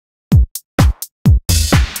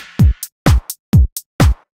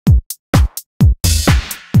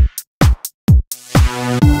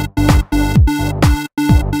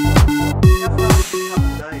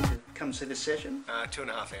session? 2.5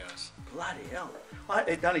 hours. Bloody hell.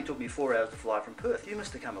 It only took me 4 hours to fly from Perth. You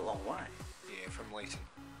must have come a long way. Yeah, from Leeton.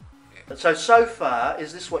 Yeah. So far,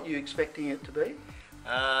 is this what you're expecting it to be?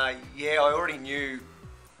 Yeah, I already knew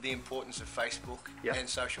the importance of Facebook Yep. and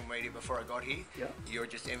social media before I got here. Yep. You're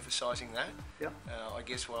just emphasising that. Yep. I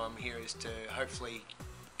guess what I'm here is to hopefully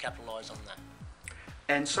capitalise on that.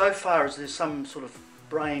 And so far, is there some sort of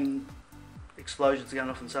brain explosions going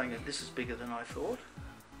off and saying that this is bigger than I thought?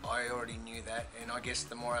 I already knew that, and I guess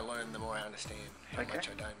the more I learn, the more I understand how Okay. much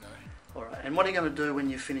I don't know. All right. And what are you going to do when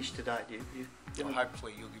you finish today? Well,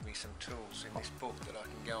 hopefully you'll give me some tools in this book that I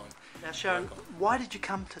can go and Now, Sharon, work on. why did you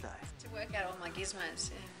come today? To work out all my gizmos,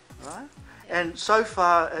 yeah. Right. And so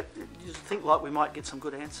far, you think like we might get some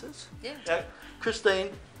good answers? Yeah, Christine,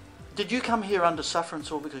 did you come here under sufferance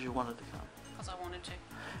or because you wanted to come? because I wanted to.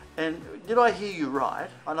 And did I hear you right?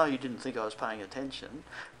 I know you didn't think I was paying attention.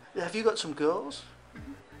 Have you got some girls?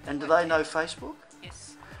 Mm-hmm. And do they know Facebook?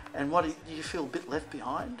 Yes. And what do you feel a bit left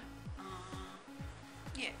behind?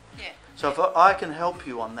 Yeah. So if I can help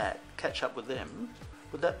you on that, catch up with them,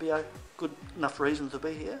 would that be a good enough reason to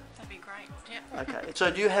be here? That'd be great, yeah. Okay.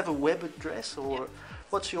 So do you have a web address or Yep.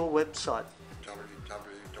 what's your website?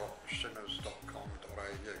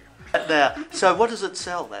 www.simmers.com.au. Now, so what does it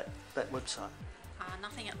sell, that website?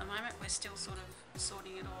 Nothing at the moment. We're still sort of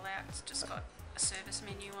sorting it all out. It's just got a service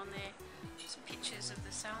menu on there, some pictures of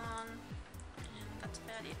the salon, and that's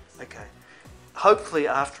about it. Okay. Hopefully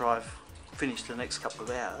after I've finished the next couple of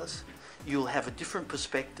hours, you'll have a different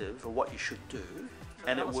perspective of what you should do,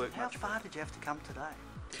 and it worked. How far did you have to come today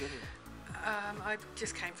to get here? I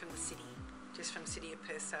just came from the city, just from the city of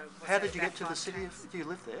Perth. So How did you get to the city? Do you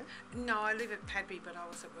live there? No, I live at Padby, but I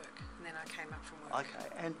was at work, and then I came up from work. Okay,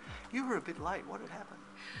 and you were a bit late. What had happened?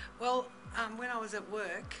 Well, when I was at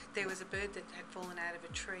work, there was a bird that had fallen out of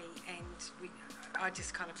a tree, and I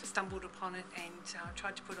just kind of stumbled upon it and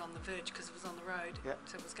tried to put it on the verge because it was on the road, Yep.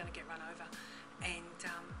 so it was going to get run over. And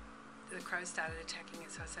the crows started attacking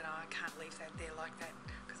it, so I said, I can't leave that there like that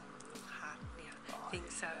because I'm a little heart thing.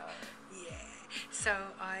 So, yeah. So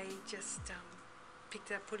I just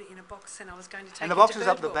picked it up, put it in a box, and I was going to take it to And the box is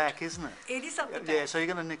up the Birdwalk. back, isn't it? It is up the back. Yeah, so you're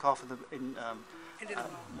going to nick off Into the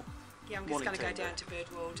yeah, I'm just morning going to go tea, down but- to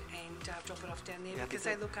Birdworld and drop it off down there Yeah, because but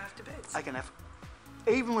they look after birds. I can have.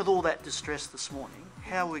 Even with all that distress this morning,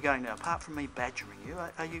 how are we going now? Apart from me badgering you,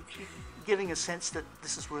 are you getting a sense that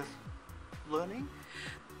this is worth learning?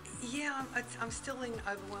 Yeah, I'm still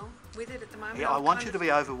overwhelmed with it at the moment. Yeah, I I'm want kind you of- to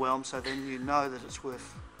be overwhelmed so then you know that it's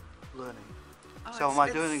worth learning. Oh, So am I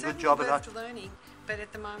it's doing a good certainly job at worth that? learning, but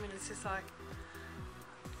at the moment it's just like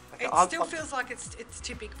Okay, it I'll- still I'll- feels like it's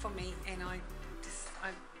too big for me, and I'm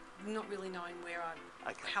not really knowing where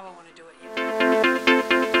Okay. how I want to do it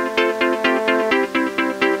yet.